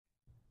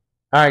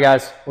All right,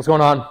 guys, what's going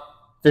on?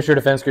 Fisher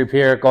Defense Group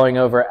here, going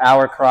over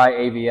our Crye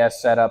AVS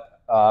setup.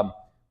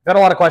 We've had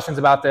a lot of questions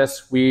about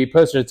this. We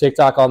posted a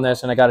TikTok on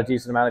this, and I got a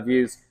decent amount of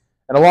views.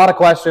 And a lot of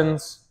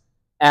questions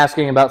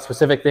asking about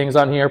specific things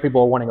on here.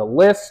 People are wanting a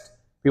list.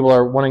 People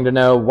are wanting to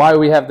know why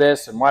we have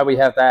this and why we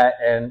have that,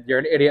 and you're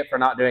an idiot for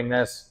not doing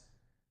this.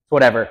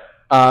 Whatever.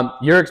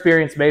 Your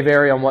experience may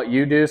vary on what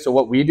you do, so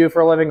what we do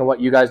for a living and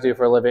what you guys do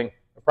for a living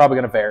are probably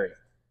going to vary.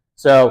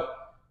 So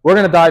we're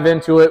going to dive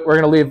into it.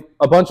 We're going to leave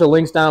a bunch of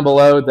links down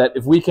below that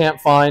if we can't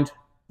find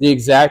the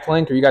exact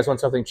link or you guys want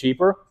something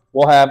cheaper,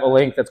 we'll have a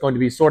link that's going to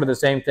be sort of the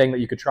same thing that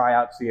you could try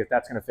out to see if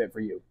that's going to fit for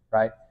you,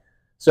 right?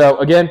 So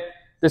again,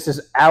 this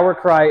is our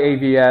Crye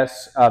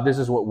AVS. This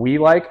is what we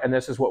like, and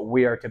this is what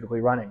we are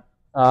typically running.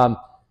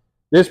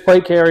 This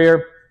plate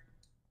carrier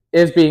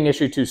is being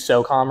issued to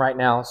SOCOM right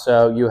now.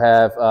 So you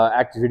have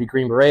active duty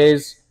Green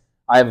Berets.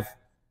 I have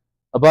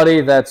a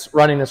buddy that's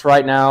running this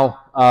right now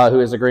who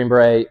is a Green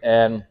Beret,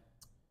 and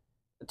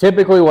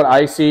typically what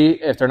I see,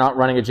 if they're not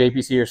running a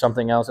JPC or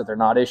something else that they're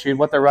not issued,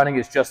 what they're running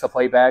is just the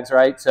plate bags,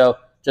 right? So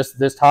just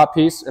this top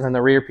piece and then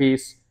the rear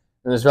piece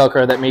and this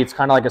Velcro that meets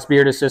kind of like a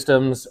Spiritus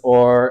Systems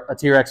or a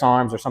T-Rex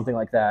Arms or something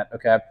like that,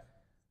 okay?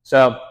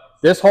 So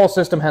this whole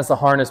system has the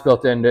harness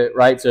built into it,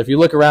 right? So if you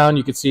look around,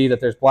 you can see that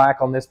there's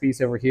black on this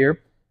piece over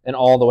here and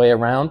all the way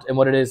around. And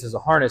what it is a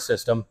harness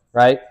system,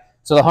 right?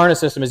 So the harness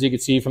system, as you can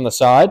see from the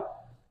side,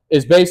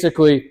 is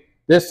basically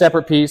this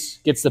separate piece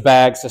gets the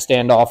bags to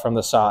stand off from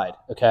the side,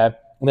 okay?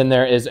 And then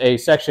there is a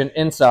section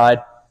inside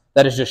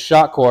that is just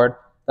shock cord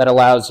that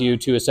allows you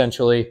to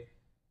essentially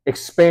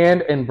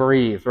expand and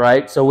breathe,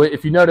 right? So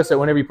if you notice that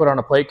whenever you put on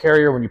a plate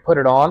carrier, when you put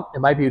it on,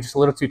 it might be just a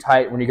little too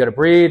tight. When you go to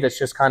breathe, it's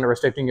just kind of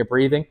restricting your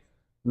breathing.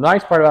 The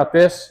nice part about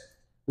this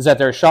is that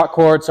there's shock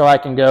cord, so I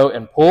can go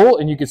and pull,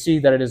 and you can see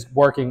that it is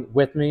working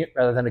with me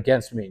rather than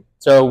against me.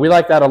 So we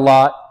like that a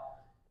lot.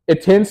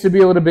 It tends to be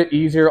a little bit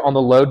easier on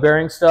the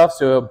load-bearing stuff.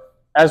 So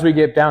as we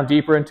get down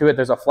deeper into it,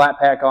 there's a flat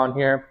pack on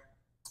here.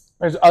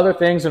 There's other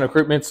things and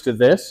equipments to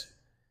this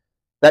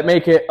that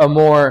make it a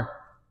more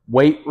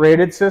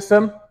weight-rated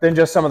system than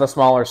just some of the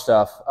smaller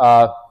stuff.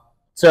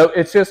 So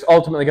it's just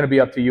ultimately going to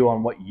be up to you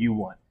on what you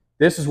want.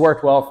 This has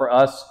worked well for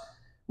us.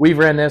 We've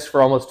ran this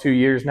for almost 2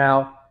 years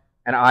now,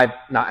 and I've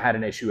not had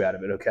an issue out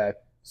of it, okay?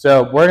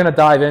 So we're going to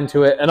dive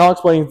into it, and I'll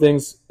explain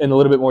things in a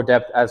little bit more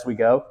depth as we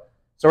go.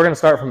 So we're going to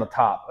start from the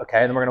top,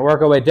 okay? And then we're going to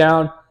work our way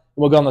down, and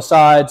we'll go on the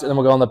sides, and then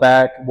we'll go on the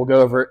back. We'll go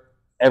over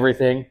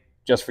everything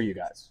just for you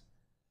guys.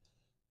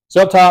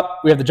 So up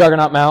top, we have the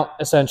Juggernaut mount,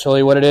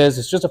 essentially. What it is,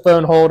 it's just a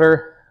phone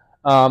holder.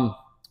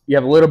 You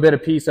have a little bit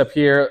of piece up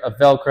here of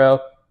Velcro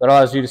that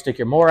allows you to stick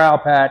your morale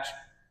patch,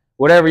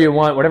 whatever you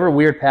want, whatever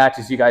weird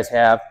patches you guys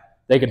have,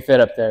 they can fit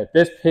up there.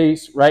 This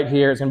piece right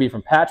here is going to be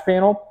from Patch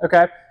Panel,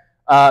 okay?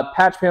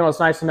 Patch Panel is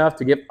nice enough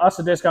to give us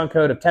a discount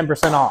code of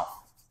 10% off,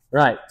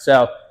 right?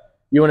 So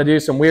you want to do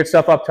some weird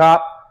stuff up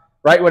top,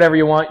 write whatever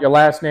you want, your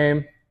last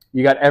name,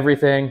 you got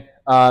everything.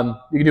 You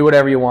can do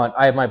whatever you want.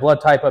 I have my blood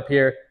type up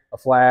here, a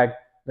flag,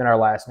 then our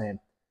last name.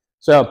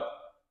 So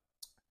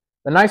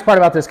the nice part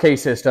about this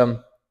case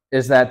system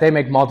is that they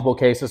make multiple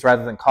cases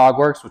rather than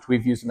Cogworks, which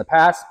we've used in the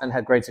past and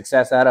had great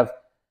success out of.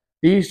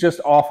 These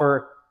just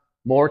offer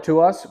more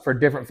to us for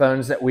different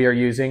phones that we are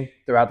using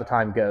throughout the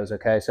time goes,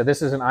 okay? So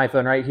this is an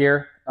iPhone right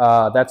here.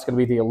 That's going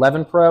to be the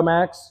 11 Pro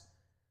Max.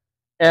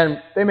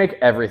 And they make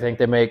everything.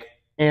 They make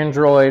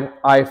Android,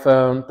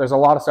 iPhone. There's a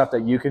lot of stuff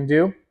that you can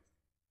do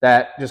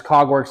that just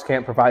Cogworks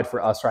can't provide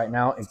for us right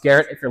now. And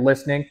Garrett, if you're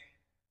listening,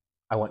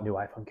 I want new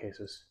iPhone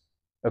cases,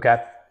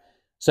 okay?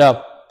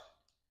 So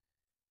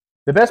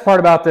the best part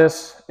about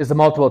this is the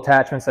multiple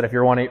attachments that if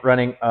you're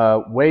running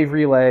a wave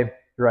relay,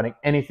 you're running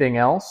anything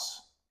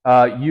else,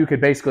 you could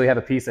basically have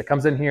a piece that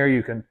comes in here.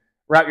 You can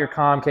route your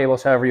comm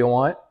cables however you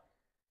want.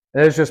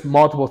 There's just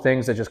multiple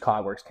things that just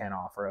Cogworks can't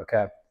offer,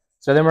 okay?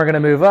 So then we're going to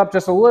move up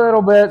just a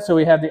little bit. So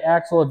we have the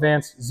Axle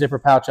Advanced zipper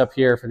pouch up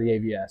here for the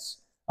AVS.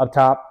 Up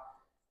top,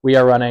 we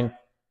are running a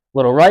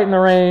little Right in the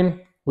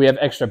Rain. We have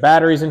extra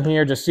batteries in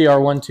here, just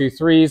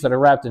CR123s that are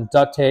wrapped in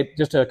duct tape,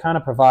 just to kind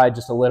of provide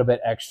just a little bit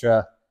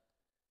extra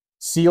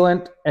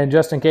sealant, and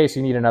just in case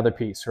you need another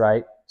piece,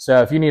 right?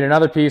 So if you need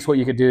another piece, what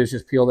you could do is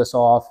just peel this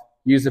off,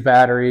 use the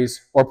batteries,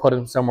 or put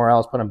them somewhere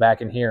else, put them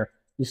back in here.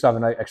 You still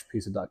have an extra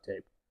piece of duct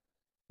tape.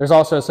 There's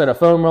also a set of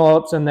foam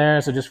roll-ups in there,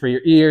 so just for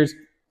your ears.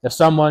 If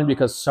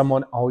because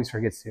someone always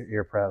forgets your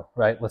ear pro,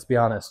 right? Let's be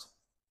honest.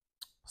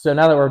 So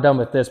now that we're done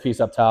with this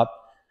piece up top,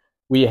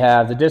 we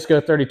have the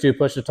Disco 32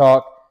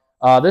 push-to-talk.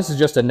 This is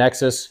just a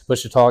Nexus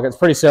push-to-talk. It's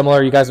pretty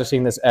similar. You guys are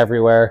seeing this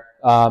everywhere.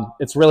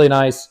 It's really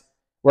nice.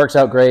 Works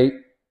out great.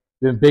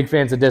 We've been big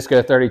fans of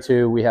Disco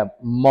 32. We have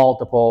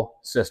multiple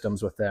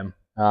systems with them.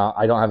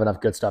 I don't have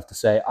enough good stuff to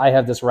say. I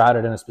have this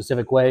routed in a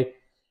specific way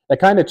that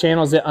kind of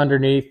channels it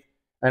underneath,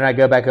 and I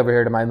go back over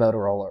here to my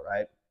Motorola,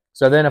 right?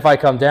 So then if I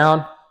come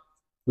down,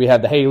 we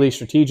have the Haley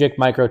Strategic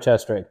Micro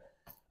Chest Rig.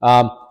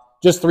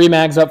 Just 3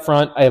 mags up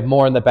front. I have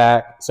more in the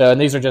back. So, and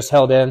these are just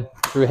held in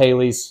through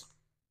Haley's.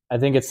 I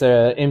think it's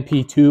the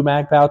MP2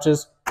 mag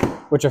pouches,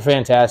 which are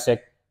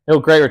fantastic.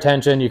 great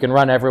retention. You can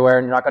run everywhere,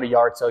 and you're not going to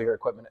yard sell your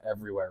equipment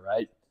everywhere,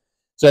 right?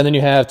 So then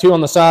you have 2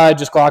 on the side,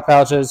 just Glock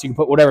pouches. You can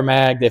put whatever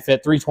mag. They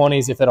fit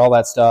 320s. They fit all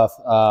that stuff.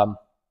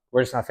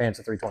 We're just not fans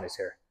of 320s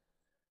here.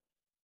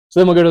 So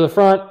then we'll go to the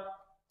front.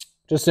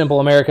 Just simple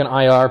American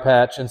IR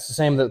patch. And it's the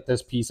same with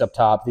this piece up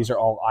top. These are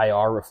all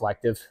IR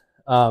reflective.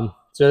 So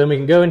then we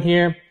can go in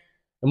here,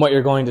 and what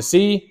you're going to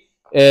see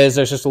is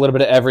there's just a little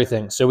bit of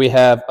everything. So we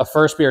have a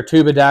first spear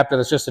tube adapter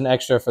that's just an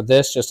extra for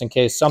this, just in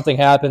case something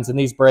happens and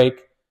these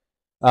break.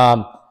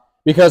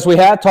 Because we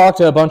had talked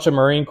to a bunch of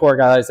Marine Corps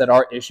guys that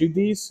are issued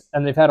these,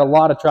 and they've had a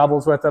lot of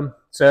troubles with them.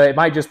 So it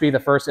might just be the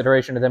first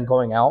iteration of them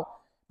going out,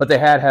 but they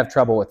had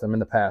trouble with them in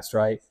the past,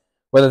 right?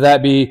 Whether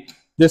that be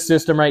this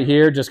system right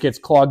here just gets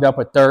clogged up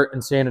with dirt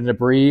and sand and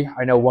debris.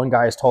 I know one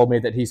guy has told me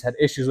that he's had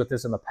issues with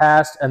this in the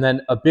past. And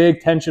then a big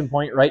tension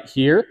point right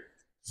here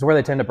is where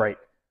they tend to break.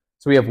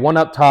 So we have one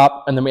up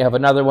top, and then we have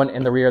another one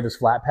in the rear of this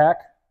flat pack.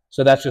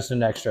 So that's just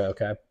an extra,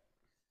 okay?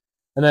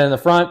 And then in the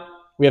front,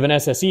 we have an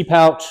SSE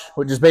pouch,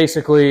 which is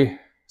basically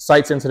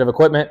site-sensitive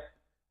equipment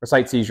or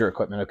site seizure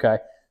equipment, okay?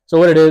 So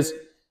what it is,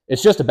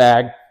 it's just a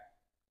bag.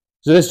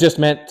 So this is just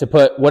meant to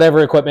put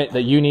whatever equipment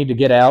that you need to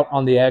get out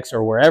on the X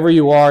or wherever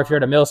you are. If you're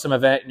at a Milsim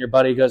event and your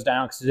buddy goes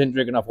down because he didn't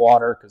drink enough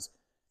water, because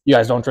you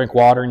guys don't drink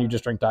water and you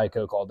just drink Diet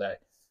Coke all day.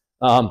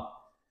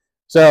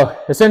 So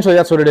essentially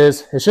that's what it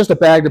is. It's just a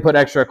bag to put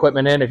extra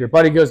equipment in. If your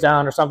buddy goes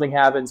down or something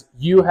happens,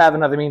 you have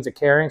another means of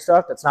carrying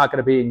stuff that's not going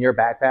to be in your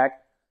backpack,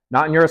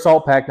 not in your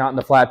assault pack, not in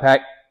the flat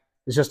pack.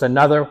 It's just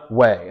another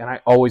way, and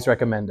I always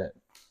recommend it.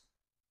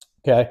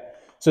 Okay,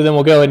 so then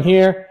we'll go in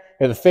here.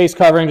 We have a face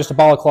covering, just a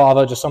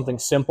balaclava, just something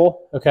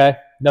simple, okay?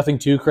 Nothing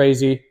too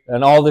crazy.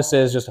 And all this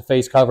is just a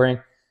face covering.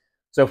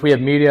 So if we have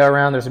media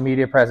around, there's a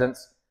media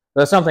presence.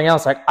 But there's something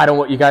else, like I don't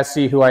want you guys to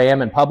see who I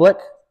am in public.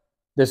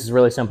 This is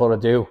really simple to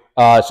do.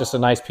 It's just a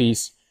nice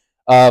piece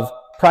of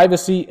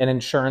privacy and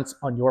insurance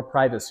on your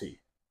privacy,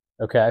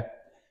 okay?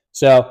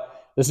 So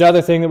this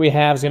other thing that we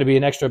have is going to be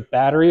an extra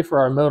battery for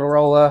our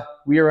Motorola.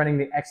 We are running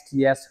the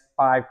XTS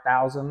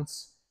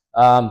 5000s.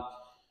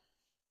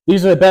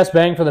 These are the best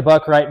bang for the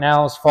buck right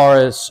now as far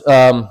as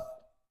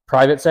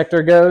private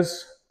sector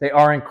goes. They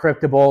are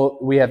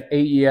encryptable. We have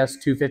AES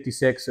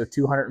 256, so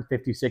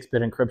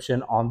 256-bit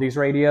encryption on these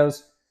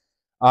radios.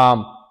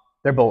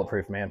 They're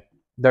bulletproof, man.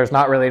 There's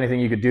not really anything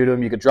you could do to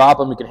them. You could drop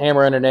them. You could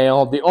hammer in a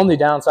nail. The only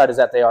downside is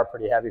that they are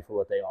pretty heavy for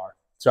what they are.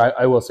 So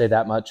I will say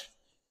that much.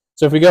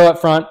 So if we go up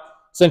front,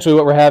 essentially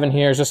what we're having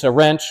here is just a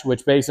wrench,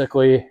 which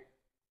basically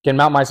can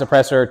mount my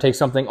suppressor or take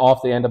something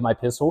off the end of my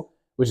pistol,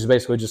 which is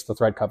basically just the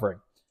thread covering.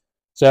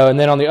 So, and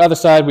then on the other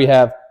side, we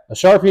have a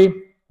Sharpie,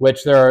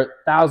 which there are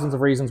thousands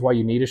of reasons why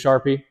you need a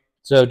Sharpie.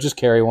 So just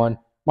carry one.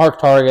 Mark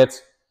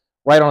targets,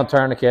 write on a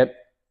tourniquet,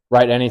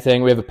 write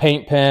anything. We have a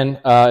paint pen.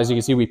 As you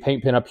can see, we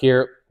paint pin up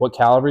here what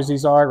calibers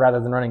these are, rather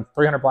than running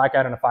 300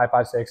 blackout and a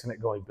 5.56 and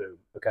it going boom,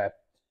 okay?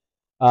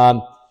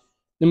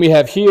 Then we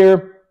have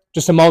here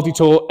just a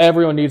multi-tool.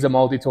 Everyone needs a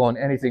multi-tool on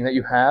anything that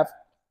you have.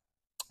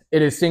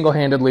 It is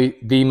single-handedly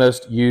the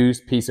most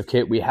used piece of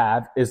kit we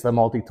have is the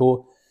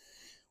multi-tool.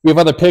 We have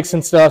other picks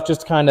and stuff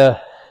just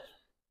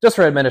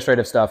for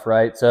administrative stuff,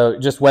 right? So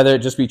just whether it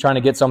just be trying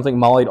to get something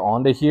mollied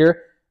onto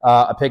here,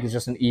 a pick is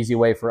just an easy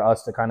way for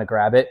us to kind of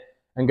grab it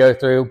and go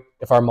through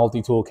if our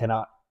multi-tool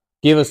cannot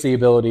give us the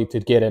ability to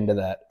get into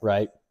that,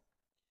 right?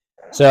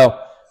 So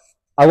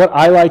what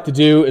I like to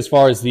do as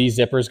far as these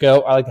zippers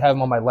go, I like to have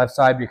them on my left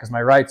side because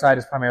my right side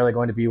is primarily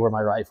going to be where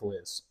my rifle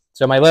is.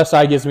 So my left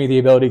side gives me the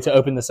ability to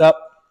open this up,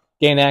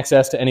 gain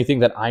access to anything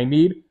that I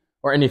need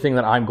or anything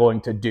that I'm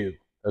going to do.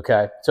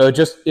 Okay, so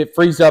it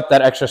frees up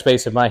that extra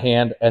space in my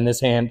hand, and this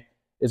hand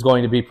is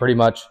going to be pretty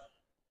much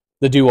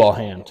the do-all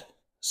hand.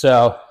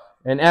 So,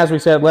 and as we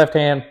said, left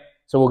hand,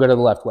 so we'll go to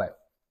the left way.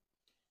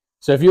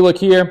 So if you look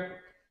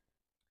here,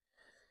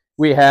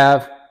 we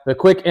have the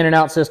quick in and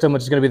out system,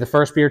 which is going to be the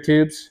first spear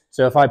tubes.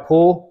 So if I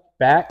pull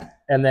back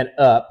and then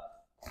up,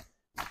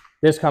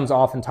 this comes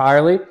off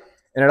entirely,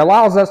 and it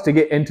allows us to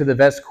get into the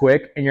vest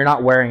quick, and you're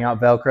not wearing out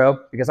Velcro,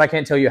 because I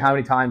can't tell you how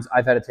many times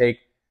I've had to take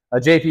a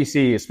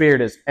JPC, a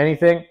Spiritus,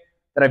 anything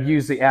that I've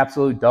used the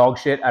absolute dog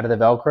shit out of the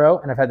Velcro,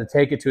 and I've had to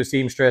take it to a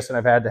seamstress, and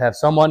I've had to have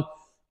someone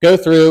go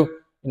through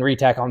and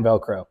retack on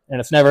Velcro, and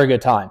it's never a good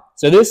time.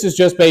 So this is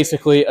just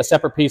basically a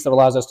separate piece that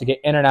allows us to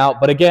get in and out,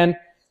 but again,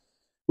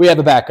 we have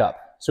a backup.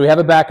 So we have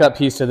a backup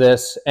piece to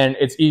this, and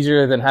it's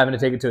easier than having to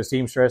take it to a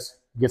seamstress,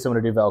 get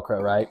someone to do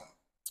Velcro, right?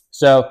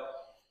 So,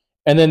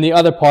 and then the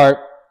other part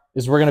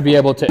is we're going to be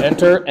able to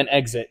enter and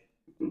exit.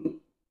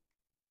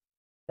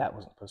 That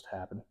wasn't supposed to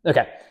happen.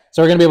 Okay,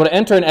 so we're going to be able to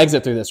enter and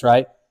exit through this,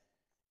 right?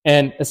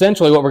 And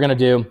essentially what we're going to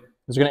do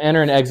is we're going to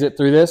enter and exit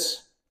through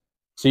this.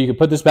 So you can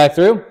put this back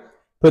through,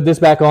 put this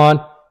back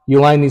on,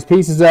 you line these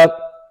pieces up,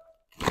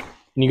 and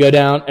you go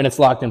down, and it's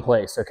locked in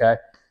place, okay?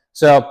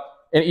 So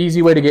an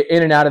easy way to get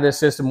in and out of this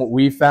system, what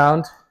we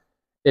found,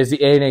 is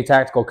the A&A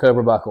Tactical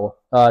Cobra buckle.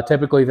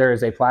 Typically there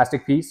is a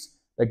plastic piece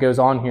that goes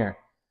on here.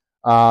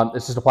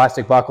 It's just a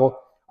plastic buckle.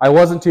 I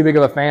wasn't too big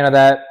of a fan of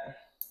that,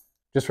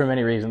 just for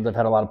many reasons. I've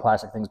had a lot of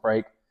plastic things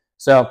break.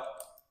 So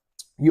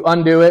you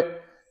undo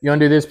it, you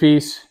undo this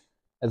piece,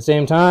 at the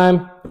same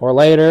time or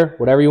later,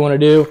 whatever you want to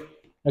do,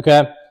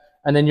 okay?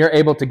 And then you're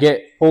able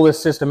to pull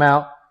this system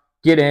out,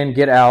 get in,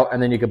 get out,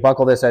 and then you can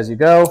buckle this as you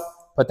go,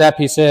 put that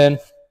piece in,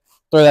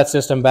 throw that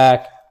system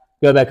back,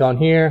 go back on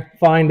here,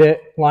 find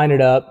it, line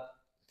it up,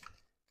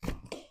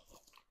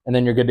 and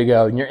then you're good to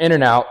go. And you're in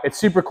and out. It's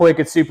super quick,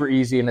 it's super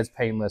easy, and it's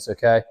painless,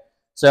 okay?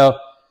 So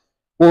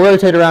we'll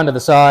rotate around to the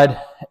side,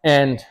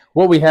 and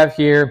what we have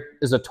here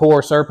is a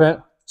Tor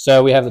Serpent.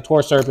 So we have the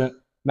Tor Serpent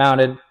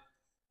mounted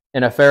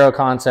in a Faro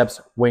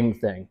Concepts wing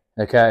thing,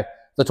 okay?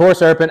 The Tor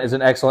Serpent is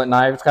an excellent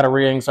knife. It's got a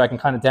ring, so I can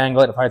kind of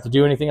dangle it. If I have to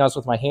do anything else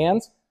with my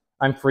hands,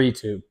 I'm free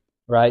to,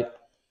 right?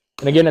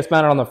 And again, it's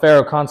mounted on the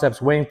Faro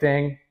Concepts wing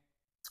thing.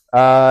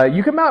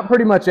 You can mount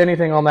pretty much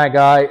anything on that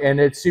guy, and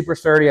it's super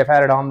sturdy. I've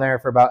had it on there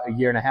for about a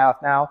year and a half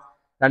now,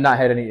 and I've not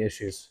had any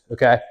issues,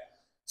 okay?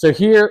 So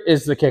here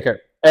is the kicker.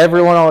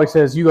 Everyone always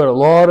says, you got a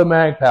lot of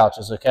mag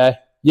pouches, okay?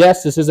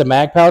 Yes, this is a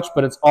mag pouch,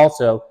 but it's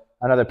also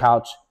another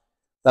pouch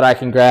that I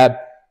can grab.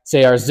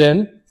 Say our Zen.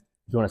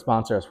 If you want to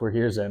sponsor us, we're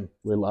here, Zen.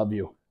 We love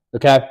you,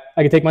 okay?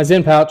 I can take my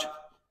Zen pouch,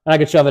 and I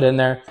can shove it in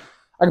there.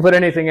 I can put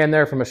anything in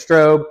there from a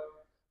strobe,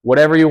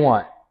 whatever you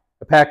want.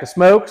 A pack of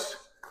smokes,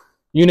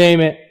 you name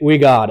it, we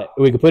got it.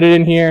 We can put it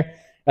in here,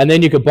 and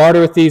then you can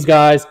barter with these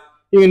guys.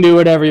 You can do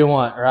whatever you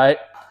want, right?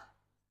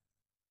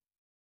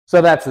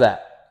 So that's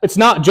that. It's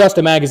not just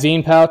a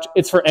magazine pouch.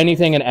 It's for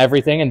anything and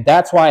everything, and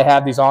that's why I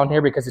have these on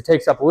here, because it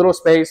takes up a little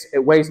space. It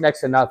weighs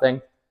next to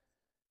nothing,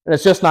 and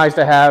it's just nice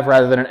to have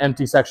rather than an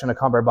empty section of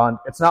cummerbund.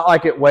 It's not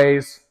like it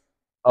weighs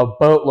a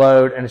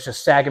boatload, and it's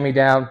just sagging me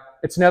down.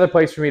 It's another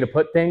place for me to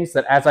put things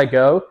that as I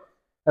go,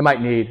 I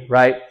might need,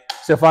 right?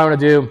 So if I want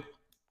to do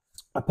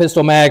a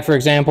pistol mag, for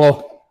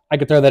example, I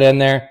could throw that in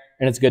there,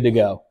 and it's good to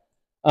go.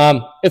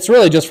 It's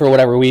really just for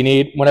whatever we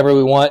need, whatever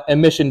we want,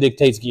 and mission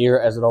dictates gear,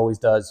 as it always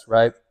does,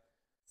 right?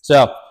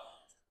 So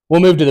we'll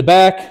move to the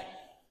back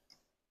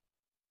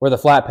where the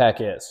flat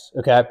pack is,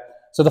 okay?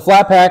 So the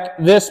flat pack,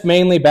 this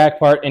mainly back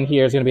part in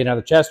here is going to be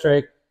another chest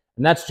rig,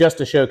 and that's just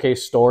to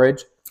showcase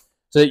storage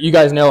so that you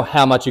guys know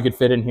how much you could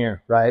fit in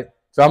here, right?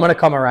 So I'm going to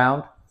come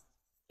around,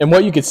 and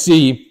what you can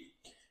see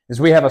is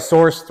we have a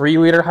Source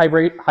 3-liter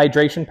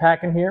hydration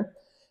pack in here,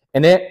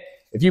 and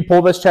if you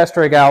pull this chest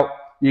rig out,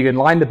 you can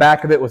line the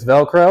back of it with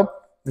Velcro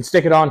and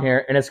stick it on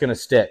here, and it's going to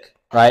stick,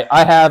 right?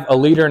 I have 1.5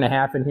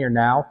 liters in here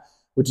now,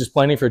 which is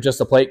plenty for just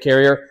a plate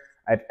carrier.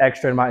 I have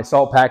extra in my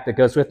salt pack that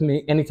goes with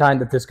me anytime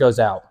that this goes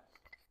out,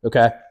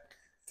 okay?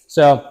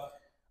 So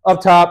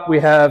up top, we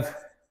have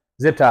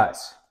zip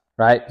ties,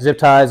 right? Zip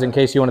ties in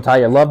case you want to tie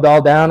your love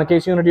doll down, in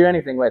case you want to do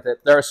anything with it.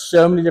 There are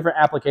so many different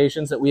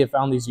applications that we have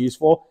found these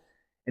useful,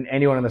 and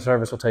anyone in the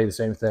service will tell you the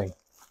same thing.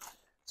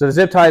 So the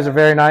zip ties are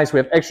very nice. We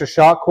have extra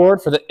shock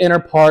cord for the inner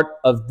part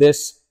of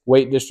this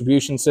weight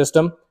distribution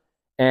system,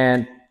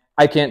 and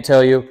I can't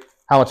tell you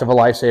how much of a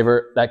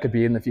lifesaver that could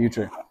be in the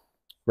future,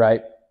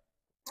 right?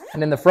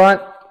 And in the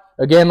front,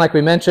 again, like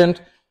we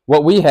mentioned,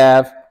 what we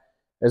have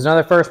is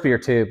another first beer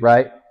tube,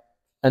 right?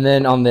 And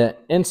then on the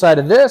inside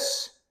of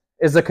this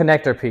is the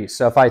connector piece.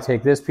 So if I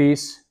take this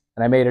piece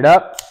and I made it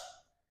up,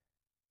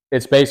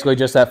 it's basically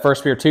just that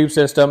first beer tube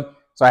system.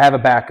 So I have a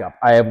backup.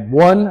 I have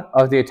one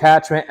of the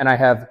attachment, and I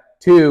have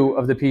 2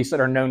 of the piece that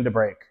are known to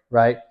break,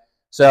 right?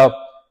 So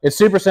it's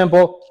super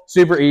simple,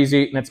 super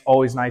easy, and it's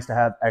always nice to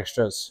have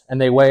extras, and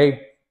they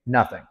weigh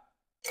nothing.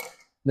 And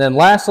then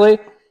lastly,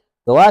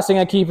 the last thing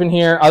I keep in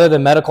here, other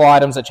than medical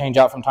items that change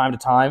out from time to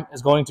time,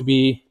 is going to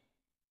be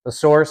the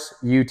Source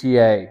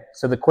UTA.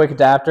 So the quick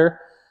adapter.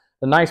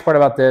 The nice part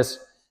about this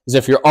is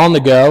if you're on the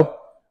go,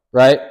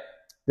 right?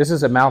 This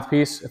is a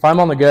mouthpiece. If I'm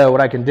on the go,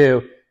 what I can do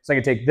is I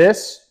can take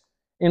this,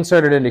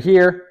 insert it into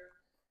here,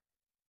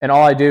 and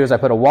all I do is I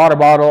put a water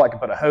bottle, I can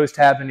put a hose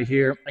tab into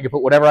here, I can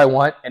put whatever I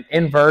want and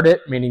invert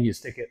it, meaning you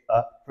stick it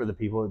up for the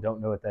people who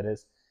don't know what that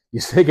is. You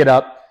stick it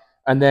up,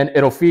 and then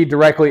it'll feed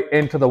directly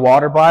into the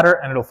water bladder,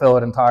 and it'll fill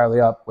it entirely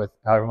up with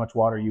however much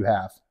water you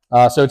have.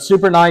 So it's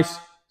super nice,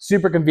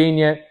 super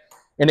convenient,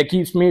 and it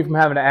keeps me from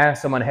having to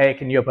ask someone, hey,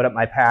 can you open up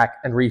my pack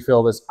and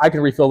refill this? I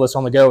can refill this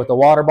on the go with the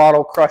water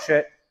bottle, crush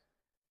it,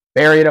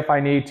 bury it if I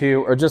need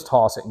to, or just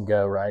toss it and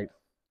go, right?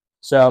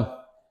 So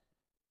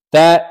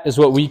that is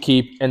what we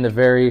keep in the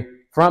very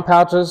front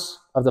pouches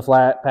of the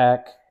flat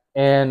pack.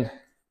 And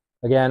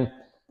again,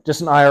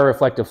 just an IR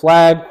reflective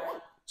flag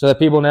so that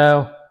people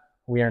know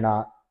we are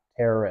not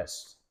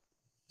terrorists.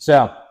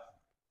 So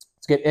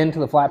let's get into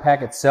the flat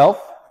pack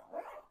itself.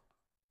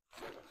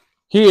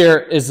 Here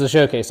is the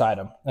showcase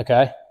item,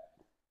 okay?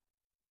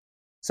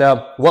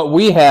 So what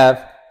we have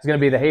is going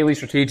to be the Haley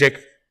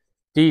Strategic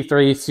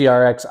D3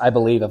 CRX, I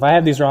believe. If I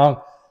have these wrong,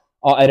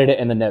 I'll edit it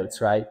in the notes,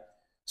 right?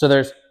 So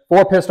there's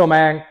 4 pistol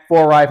mag,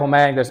 4 rifle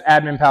mag. There's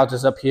admin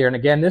pouches up here. And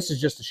again, this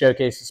is just to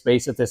showcase the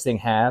space that this thing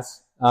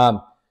has.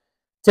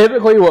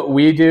 Typically what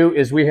we do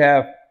is we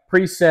have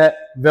preset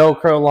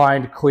Velcro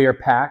lined clear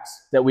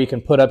packs that we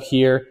can put up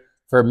here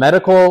for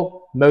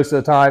medical most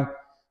of the time,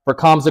 for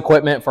comms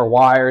equipment, for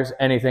wires,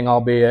 anything,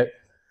 albeit.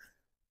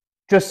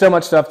 Just so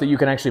much stuff that you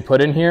can actually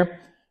put in here.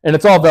 And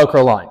it's all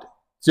Velcro lined.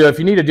 So if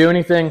you need to do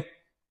anything,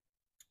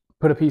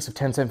 put a piece of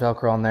 10-cent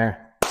Velcro on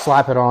there.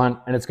 slap it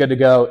on, and it's good to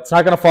go. It's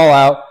not going to fall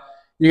out.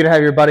 You're going to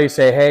have your buddy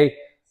say, hey,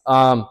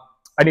 I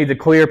need the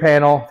clear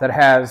panel that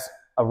has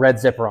a red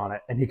zipper on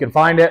it. And he can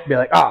find it, be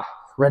like,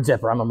 red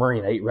zipper, I'm a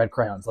Marine, I eat red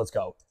crayons, let's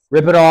go.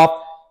 Rip it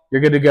off,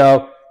 you're good to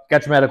go.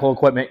 Got your medical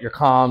equipment, your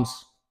comms,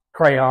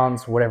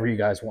 crayons, whatever you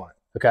guys want,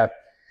 okay?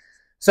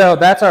 So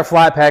that's our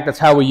flat pack, that's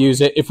how we use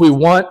it. If we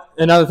want,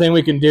 another thing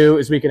we can do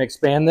is we can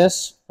expand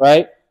this,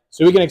 right?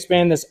 So we can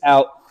expand this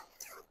out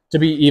to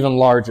be even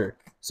larger.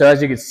 So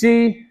as you can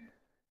see,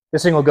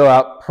 this thing will go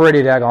out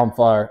pretty daggone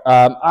far.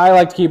 I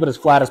like to keep it as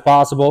flat as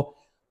possible.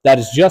 That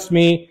is just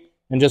me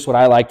and just what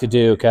I like to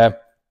do, okay?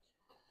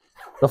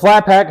 The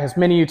flat pack has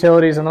many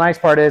utilities, and the nice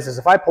part is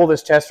if I pull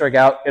this chest rig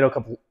out,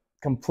 it'll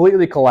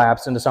completely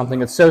collapse into something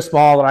that's so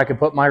small that I can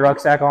put my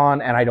rucksack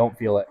on and I don't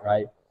feel it,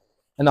 right?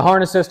 And the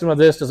harness system of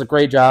this does a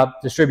great job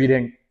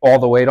distributing all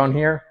the weight on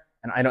here,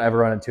 and I don't ever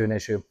run into an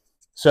issue.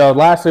 So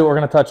lastly, what we're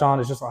going to touch on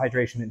is just the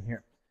hydration in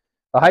here.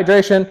 The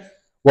hydration,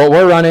 what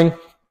we're running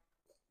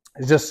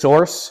is just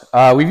Source.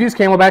 We've used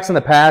Camelbacks in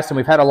the past, and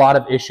we've had a lot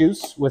of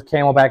issues with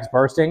Camelbacks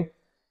bursting.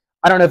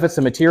 I don't know if it's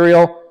the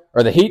material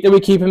or the heat that we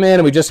keep them in,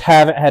 and we just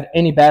haven't had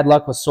any bad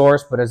luck with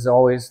Source, but as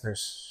always,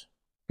 there's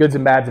goods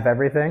and bads of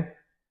everything.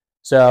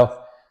 So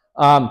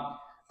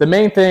the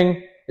main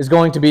thing is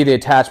going to be the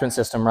attachment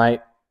system,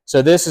 right?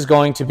 So this is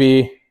going to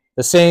be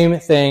the same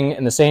thing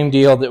and the same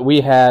deal that we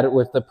had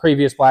with the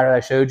previous bladder that I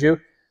showed you.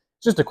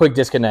 It's just a quick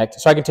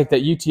disconnect. So I can take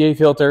that UTA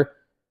filter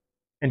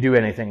and do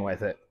anything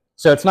with it.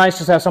 So it's nice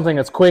just to have something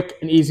that's quick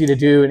and easy to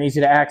do and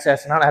easy to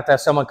access, and I don't have to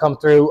have someone come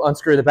through,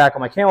 unscrew the back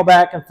of my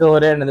Camelback and fill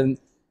it in, and then in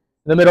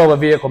the middle of a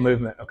vehicle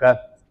movement, okay?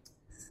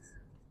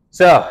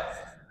 So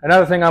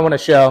another thing I want to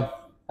show,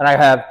 and I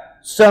have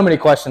so many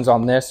questions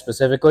on this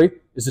specifically,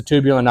 is the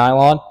tubular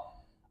nylon.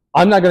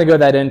 I'm not going to go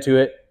that into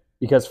it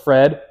because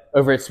Fred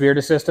over at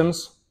Spiritus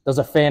Systems does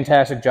a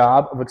fantastic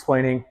job of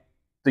explaining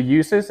the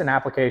uses and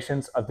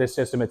applications of this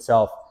system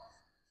itself.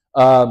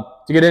 To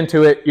get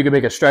into it, you can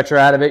make a stretcher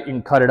out of it. You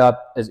can cut it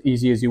up as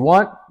easy as you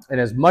want and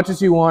as much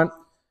as you want.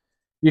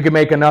 You can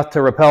make enough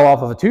to rappel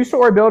off of a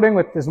 2-story building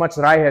with as much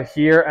that I have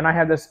here. And I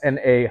have this in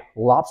a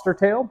lobster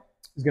tail.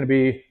 It's going to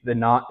be the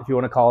knot, if you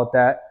want to call it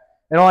that.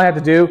 And all I have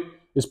to do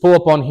is pull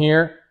up on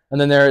here, and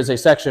then there is a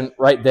section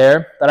right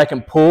there that I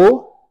can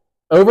pull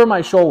over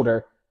my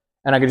shoulder,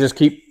 and I can just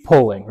keep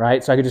pulling,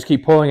 right? So I can just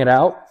keep pulling it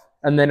out,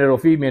 and then it'll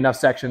feed me enough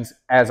sections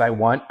as I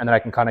want, and then I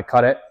can kind of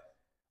cut it.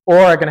 Or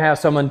I can have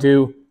someone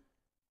do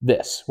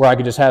this, where I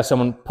could just have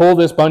someone pull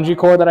this bungee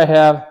cord that I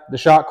have, the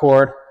shock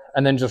cord,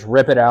 and then just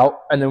rip it out,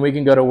 and then we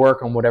can go to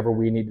work on whatever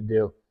we need to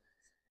do.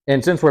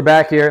 And since we're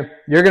back here,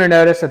 you're going to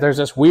notice that there's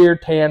this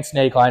weird tan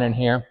snake line in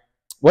here.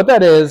 What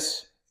that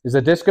is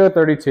a Disco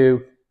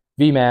 32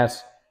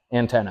 VMAS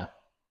antenna.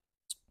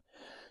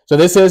 So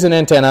this is an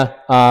antenna.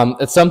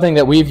 It's something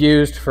that we've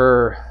used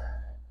for,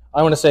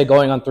 I want to say,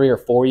 going on 3 or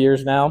 4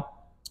 years now,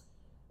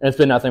 and it's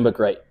been nothing but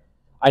great.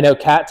 I know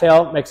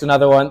Cattail makes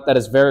another one that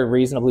is very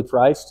reasonably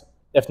priced,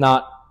 if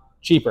not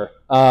cheaper.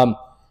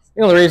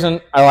 You know, the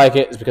reason I like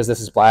it is because this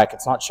is black.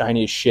 It's not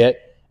shiny as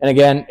shit. And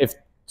again, if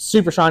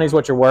super shiny is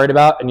what you're worried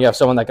about and you have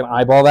someone that can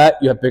eyeball that,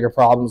 you have bigger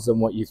problems than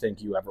what you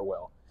think you ever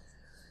will.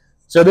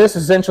 So this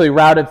is essentially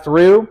routed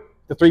through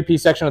the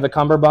 3-piece section of the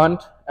cummerbund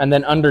and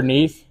then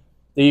underneath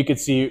that you could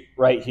see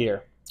right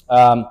here.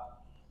 I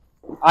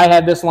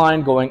had this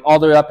line going all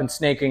the way up and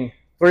snaking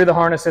through the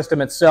harness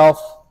system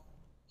itself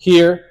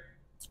here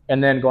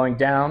and then going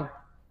down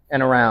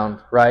and around,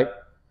 right?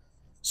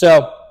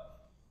 So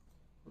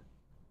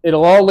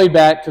it'll all lead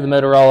back to the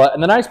Motorola.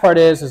 And the nice part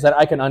is that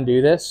I can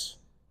undo this.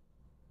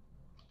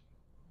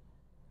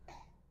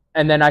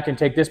 And then I can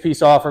take this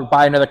piece off and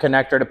buy another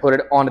connector to put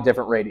it on a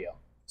different radio.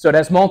 So it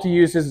has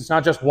multi-uses. It's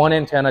not just one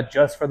antenna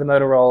just for the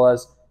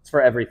Motorolas. It's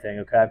for everything,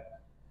 okay?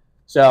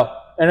 So,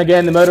 and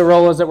again, the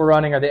Motorolas that we're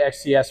running are the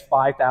XTS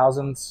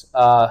 5000s.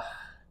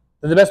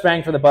 They're the best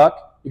bang for the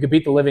buck. You can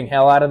beat the living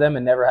hell out of them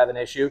and never have an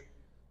issue.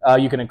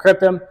 You can encrypt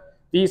them.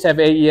 These have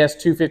AES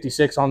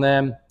 256 on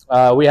them.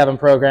 We have them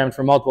programmed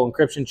for multiple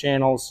encryption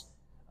channels.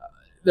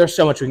 There's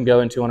so much we can go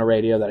into on a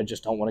radio that I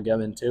just don't want to go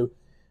into.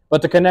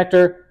 But the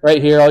connector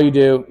right here, all you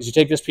do is you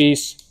take this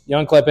piece, you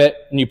unclip it,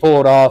 and you pull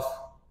it off.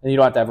 And you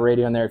don't have to have a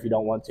radio in there if you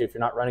don't want to. If you're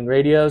not running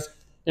radios,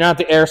 you don't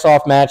have to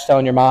airsoft match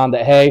telling your mom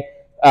that, hey,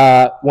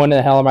 when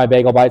the hell are my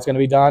bagel bites going to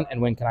be done, and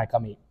when can I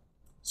come eat?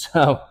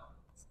 So,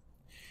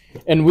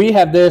 and we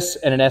have this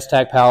in an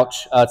S-TAC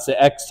pouch. It's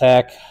the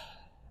X-TAC,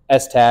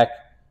 S-TAC,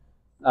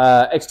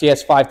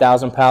 XTS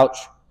 5000 pouch.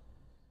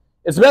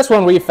 It's the best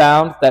one we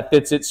found that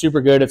fits it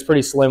super good. It's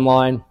pretty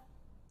slimline.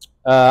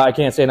 I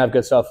can't say enough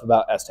good stuff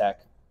about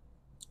S-TAC.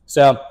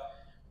 So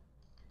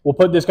we'll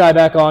put this guy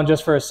back on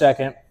just for a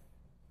second,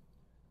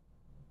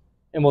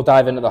 and we'll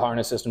dive into the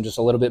harness system just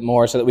a little bit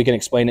more so that we can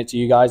explain it to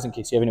you guys in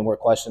case you have any more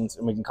questions,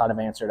 and we can kind of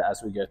answer it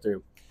as we go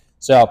through.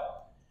 So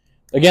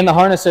again, the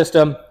harness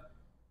system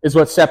is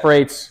what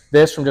separates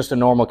this from just a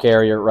normal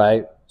carrier,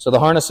 right? So the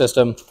harness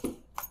system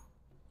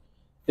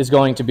is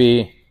going to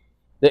be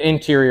the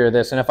interior of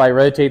this. And if I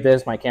rotate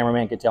this, my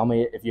cameraman can tell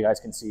me if you guys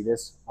can see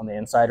this on the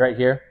inside right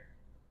here.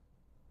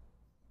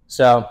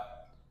 So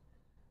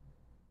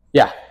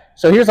Yeah,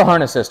 so here's the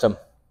harness system.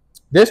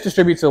 This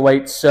distributes the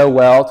weight so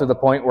well to the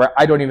point where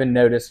I don't even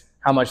notice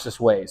how much this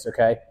weighs,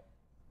 okay?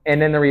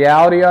 And in the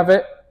reality of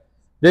it,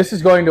 this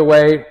is going to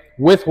weigh,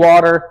 with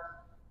water,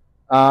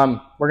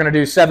 we're going to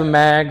do 7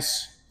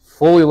 mags,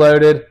 fully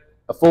loaded,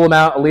 a full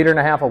amount, 1.5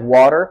 liters of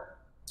water,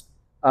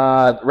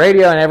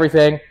 radio and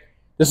everything.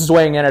 This is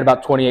weighing in at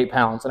about 28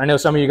 pounds. And I know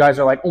some of you guys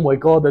are like, oh my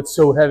God, that's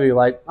so heavy.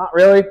 Like, not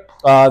really.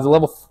 The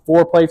level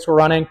 4 plates we're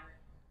running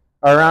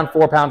are around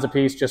 4 pounds a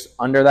piece, just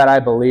under that, I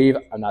believe.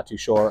 I'm not too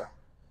sure.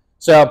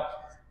 So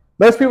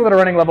most people that are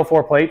running level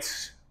 4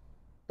 plates,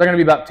 they're going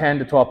to be about 10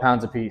 to 12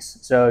 pounds a piece.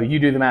 So you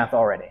do the math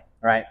already,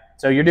 right?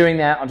 So you're doing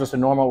that on just a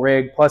normal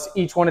rig, plus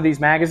each one of these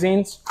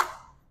magazines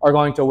are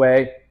going to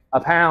weigh a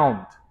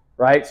pound,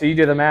 right? So you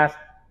do the math.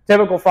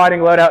 Typical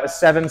fighting loadout is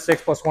 7,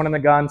 6 plus 1 in the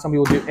gun. Some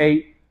people do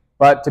 8.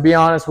 But to be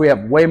honest, we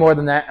have way more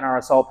than that in our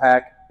assault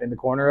pack in the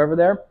corner over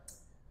there.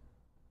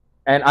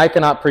 And I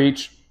cannot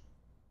preach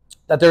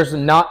that there's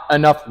not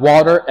enough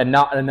water and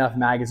not enough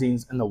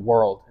magazines in the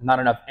world, and not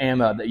enough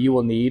ammo that you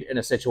will need in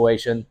a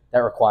situation that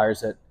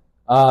requires it.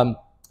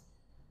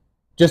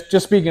 Just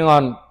speaking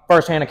on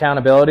firsthand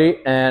accountability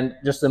and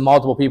just the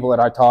multiple people that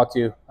I talk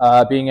to,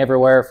 being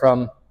everywhere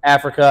from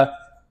Africa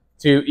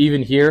to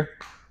even here,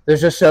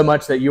 there's just so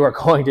much that you are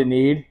going to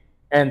need,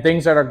 and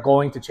things that are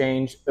going to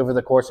change over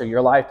the course of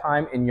your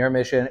lifetime in your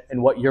mission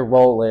and what your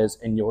role is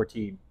in your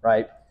team,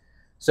 right?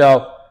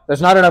 So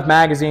there's not enough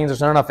magazines,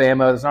 there's not enough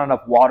ammo, there's not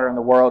enough water in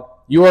the world.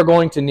 You are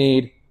going to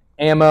need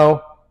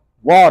ammo,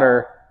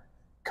 water,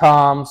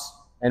 comms,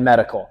 and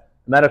medical.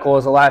 Medical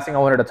is the last thing I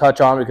wanted to touch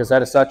on because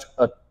that is such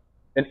an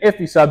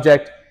iffy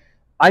subject.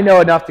 I know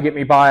enough to get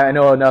me by. I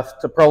know enough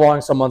to prolong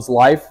someone's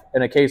life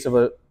in a case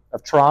of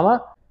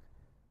trauma.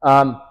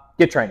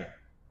 Get training.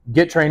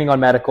 Get training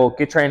on medical.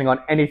 Get training on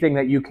anything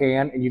that you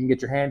can and you can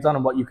get your hands on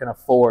and what you can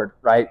afford,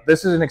 right?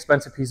 This is an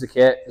expensive piece of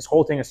kit. This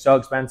whole thing is so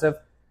expensive.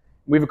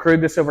 We've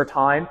accrued this over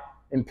time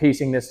in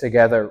piecing this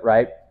together,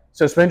 right?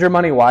 So spend your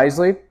money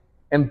wisely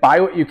and buy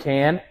what you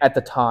can at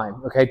the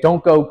time, okay?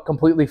 Don't go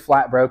completely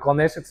flat broke on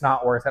this. It's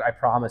not worth it, I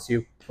promise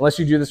you. Unless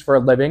you do this for a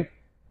living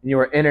and you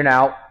are in and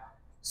out,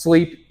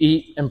 sleep,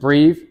 eat, and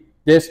breathe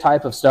this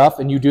type of stuff,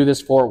 and you do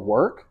this for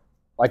work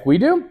like we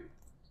do,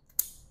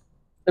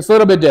 it's a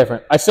little bit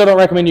different. I still don't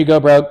recommend you go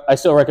broke. I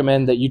still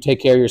recommend that you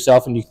take care of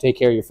yourself and you take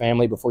care of your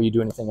family before you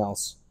do anything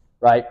else,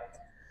 right?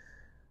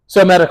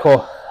 So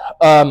medical.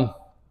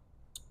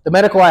 The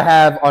medical I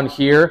have on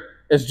here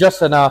is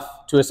just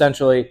enough to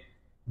essentially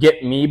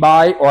get me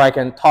by, or I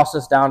can toss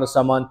this down to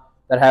someone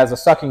that has a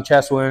sucking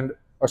chest wound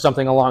or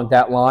something along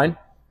that line.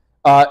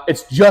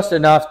 It's just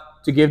enough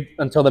to give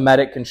until the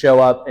medic can show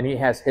up and he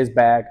has his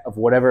bag of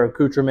whatever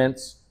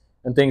accoutrements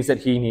and things that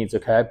he needs,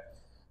 okay?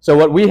 So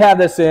what we have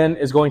this in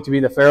is going to be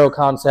the Faro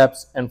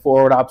Concepts and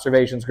Forward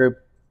Observations Group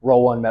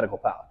Roll 1 medical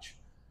pouch.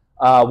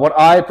 What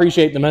I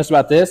appreciate the most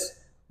about this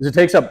is it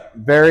takes up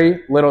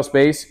very little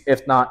space,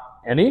 if not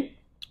any,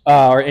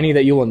 or any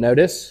that you will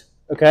notice,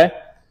 okay?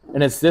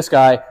 And it's this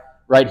guy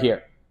right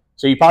here.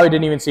 So you probably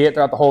didn't even see it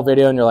throughout the whole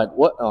video and you're like,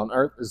 what on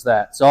earth is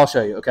that? So I'll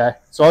show you, okay?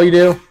 So all you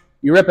do,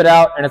 you rip it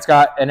out and it's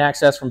got an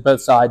access from both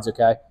sides,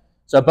 okay?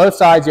 So both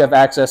sides you have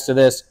access to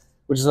this,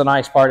 which is a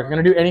nice part. If you're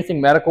going to do anything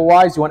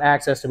medical-wise, you want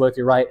access to both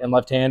your right and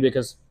left hand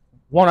because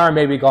one arm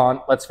may be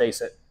gone, let's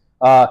face it.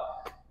 And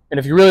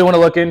if you really want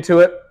to look into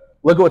it,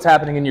 look at what's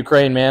happening in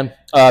Ukraine, man.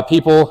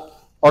 People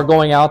are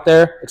going out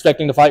there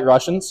expecting to fight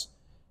Russians,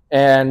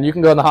 and you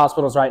can go in the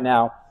hospitals right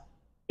now,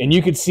 and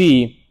you could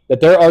see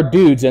that there are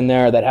dudes in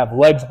there that have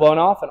legs blown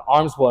off and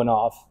arms blown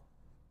off,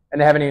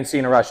 and they haven't even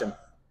seen a Russian.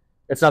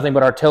 It's nothing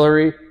but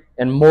artillery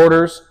and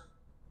mortars,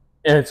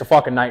 and it's a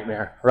fucking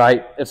nightmare,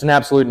 right? It's an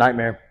absolute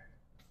nightmare.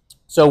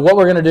 So what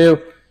we're going to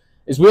do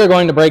is we're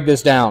going to break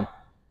this down.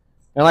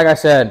 And like I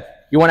said,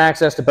 you want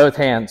access to both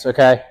hands,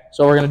 okay?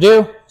 So what we're going to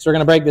do is we're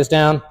going to break this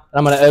down, and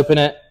I'm going to open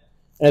it.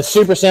 And it's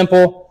super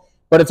simple,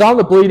 but it's on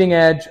the bleeding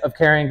edge of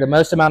carrying the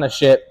most amount of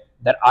shit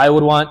that I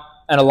would want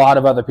and a lot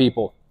of other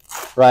people,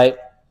 right?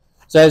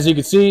 So as you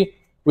can see,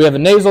 we have a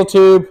nasal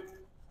tube.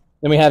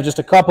 Then we have just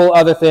a couple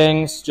other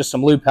things, just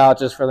some lube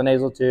pouches for the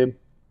nasal tube.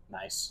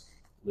 Nice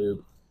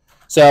lube.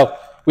 So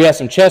we have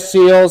some chest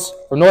seals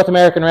for North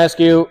American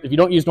Rescue. If you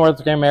don't use North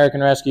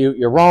American Rescue,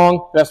 you're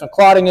wrong. We have some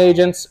clotting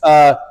agents.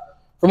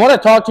 From what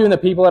I've talked to and the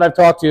people that I've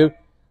talked to,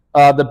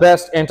 the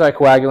best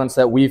anticoagulants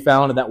that we've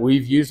found and that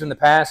we've used in the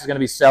past is going to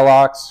be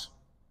Celox.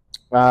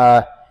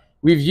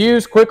 We've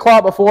used Quick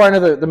Clot before. I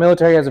know the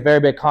military has a very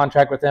big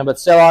contract with them, but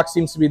Celox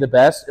seems to be the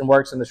best and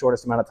works in the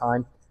shortest amount of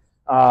time.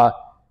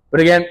 But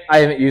again, I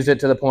haven't used it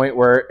to the point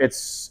where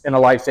it's in a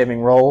life-saving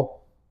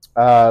role.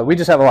 We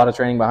just have a lot of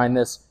training behind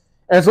this.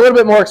 And it's a little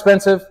bit more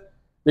expensive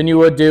than you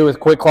would do with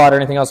Quick Clot or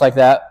anything else like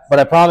that. But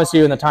I promise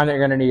you, in the time that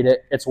you're going to need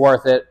it, it's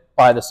worth it.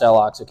 Buy the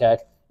Celox, okay?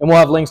 And we'll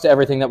have links to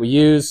everything that we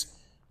use.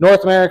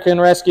 North American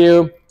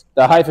Rescue,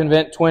 the Hyphen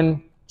Vent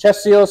Twin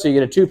Chest Seal, so you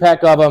get a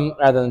 2-pack of them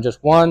rather than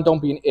just one. Don't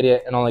be an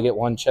idiot and only get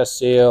one chest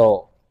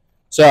seal.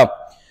 So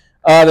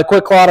the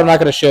Quick Clot I'm not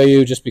going to show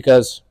you just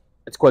because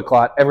it's Quick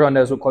Clot. Everyone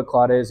knows what Quick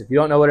Clot is. If you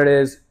don't know what it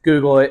is,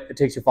 Google it. It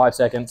takes you 5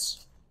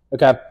 seconds.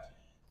 Okay.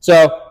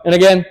 So, and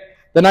again,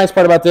 the nice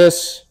part about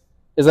this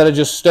is that it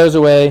just stows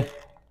away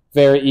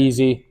very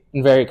easy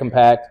and very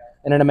compact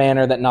and in a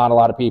manner that not a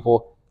lot of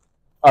people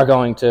are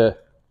going to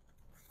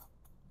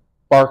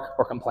bark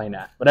or complain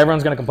at. But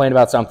everyone's going to complain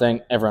about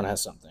something. Everyone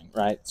has something,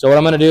 right? So what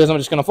I'm going to do is I'm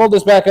just going to fold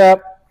this back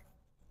up.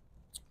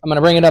 I'm going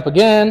to bring it up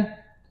again.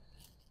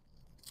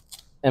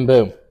 And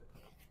boom,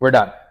 we're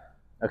done.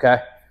 Okay?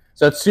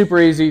 So it's super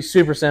easy,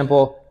 super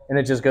simple, and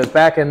it just goes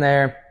back in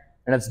there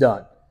and it's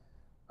done.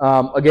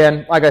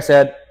 Again, like I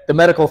said, the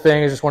medical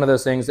thing is just one of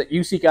those things that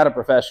you seek out a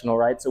professional,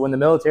 right? So when the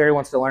military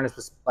wants to learn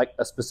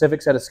a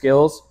specific set of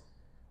skills,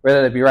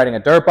 whether they be riding a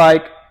dirt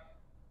bike,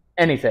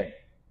 anything,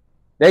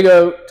 they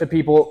go to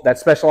people that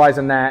specialize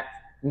in that.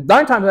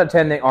 9 times out of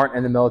 10, they aren't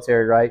in the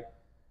military, right?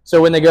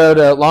 So when they go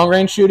to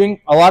long-range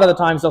shooting, a lot of the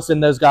times they'll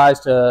send those guys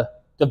to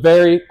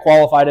very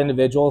qualified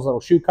individuals that will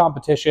shoot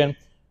competition,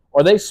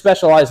 or they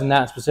specialize in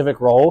that specific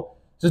role.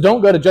 So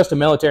don't go to just a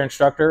military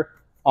instructor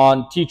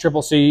on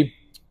TCCC,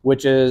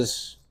 which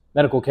is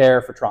medical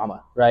care for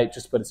trauma, right?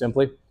 Just to put it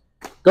simply.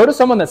 Go to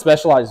someone that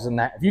specializes in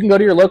that. If you can go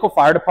to your local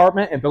fire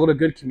department and build a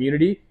good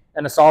community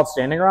and a solid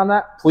standing around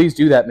that, please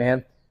do that,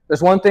 man.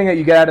 There's one thing that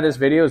you get out of this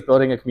video is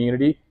building a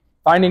community,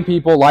 finding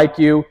people like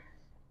you,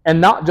 and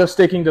not just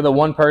sticking to the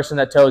one person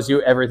that tells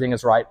you everything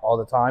is right all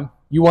the time.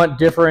 You want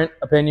different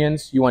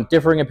opinions, you want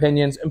differing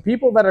opinions, and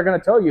people that are going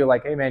to tell you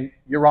like, hey man,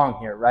 you're wrong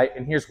here, right?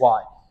 And here's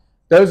why.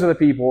 Those are the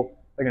people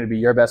that are going to be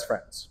your best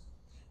friends.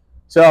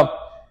 So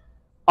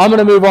I'm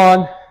going to move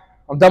on.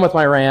 I'm done with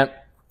my rant.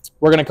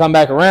 We're going to come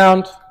back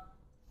around.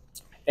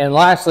 And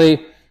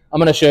lastly, I'm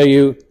going to show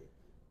you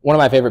one of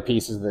my favorite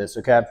pieces of this,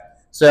 okay?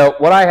 So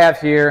what I have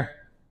here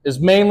is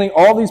mainly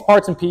all these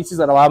parts and pieces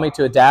that allow me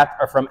to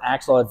adapt are from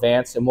Axle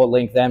Advanced, and we'll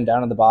link them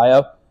down in the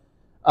bio.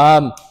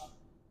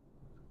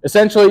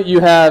 Essentially, you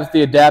have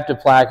the adaptive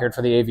placard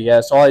for the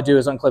AVS. All I do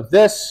is unclip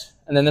this,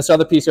 and then this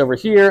other piece over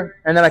here,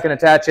 and then I can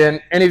attach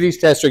in any of these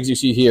test rigs you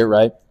see here,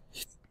 right?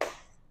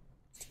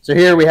 So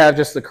here we have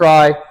just the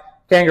Crye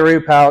kangaroo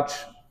pouch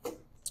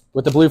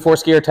with the blue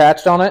force gear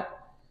attached on it.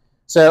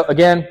 So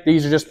again,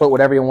 these are just put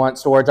whatever you want,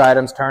 storage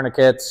items,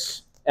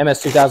 tourniquets,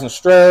 MS-2000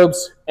 strobes,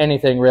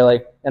 anything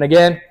really. And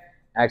again,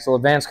 Axle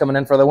Advanced coming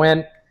in for the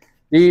win.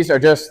 These are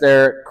just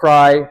their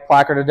Crye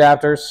placard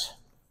adapters.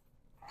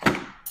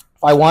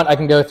 If I want, I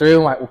can go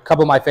through a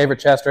couple of my favorite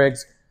chest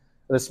rigs.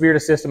 The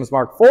Spiritus Systems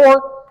Mark IV.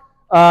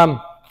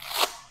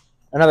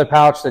 Another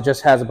pouch that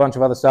just has a bunch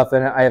of other stuff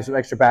in it. I have some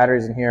extra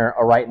batteries in here,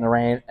 a Right in the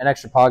Rain, an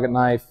extra pocket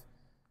knife.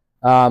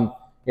 You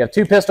have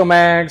 2 pistol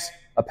mags,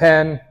 a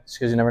pen,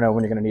 because you never know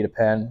when you're going to need a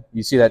pen.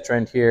 You see that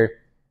trend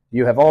here.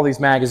 You have all these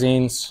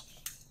magazines.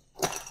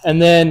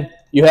 And then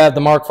you have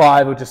the Mark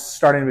V, which is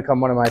starting to become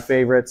one of my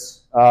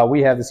favorites.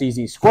 We have the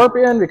CZ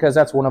Scorpion because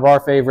that's one of our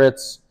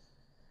favorites.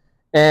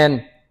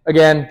 And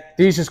again,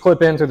 these just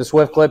clip in through the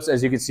Swift clips,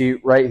 as you can see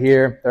right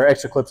here. There are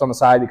extra clips on the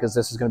side because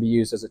this is going to be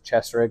used as a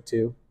chest rig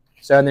too.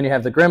 So, and then you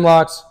have the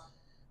Grimlocks,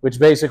 which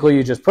basically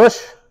you just push,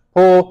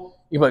 pull,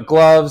 you put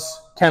gloves,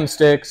 chem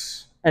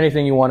sticks,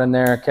 anything you want in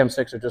there. Chem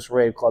sticks are just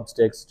rave club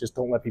sticks. Just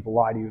don't let people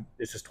lie to you.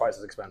 It's just twice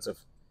as expensive.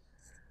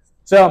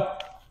 So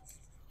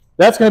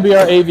that's going to be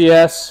our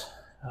AVS.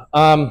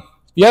 If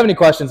you have any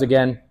questions,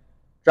 again,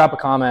 drop a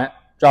comment,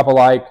 drop a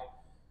like.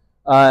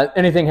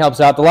 Anything helps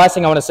out. The last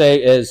thing I want to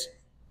say is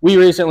we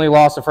recently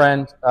lost a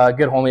friend, a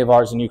good homie of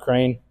ours in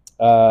Ukraine.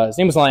 His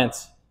name was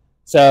Lance.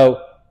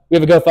 So we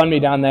have a GoFundMe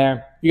down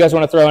there. If you guys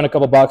want to throw in a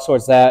couple bucks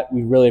towards that,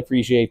 we really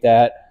appreciate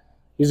that.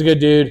 He's a good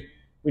dude.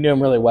 We knew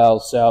him really well.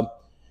 So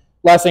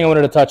last thing I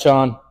wanted to touch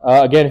on,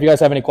 again, if you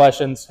guys have any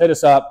questions, hit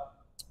us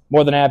up.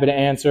 More than happy to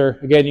answer.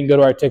 Again, you can go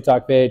to our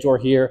TikTok page or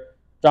here.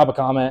 Drop a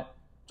comment.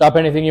 Drop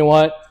anything you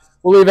want.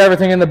 We'll leave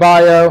everything in the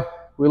bio.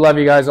 We love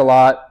you guys a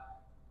lot.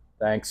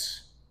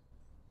 Thanks.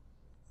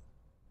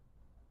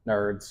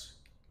 Nerds.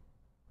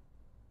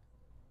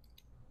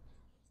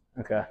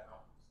 Okay.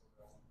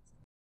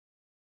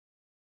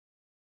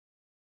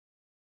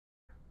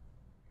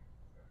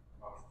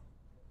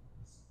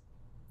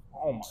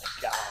 Oh my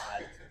God.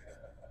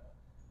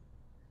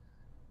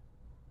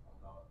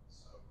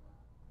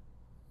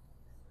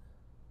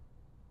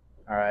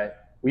 All right.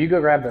 Will you go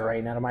grab the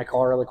rain out of my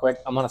car really quick?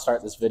 I'm going to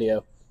start this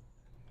video.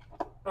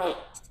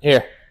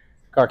 Here,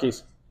 car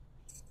keys.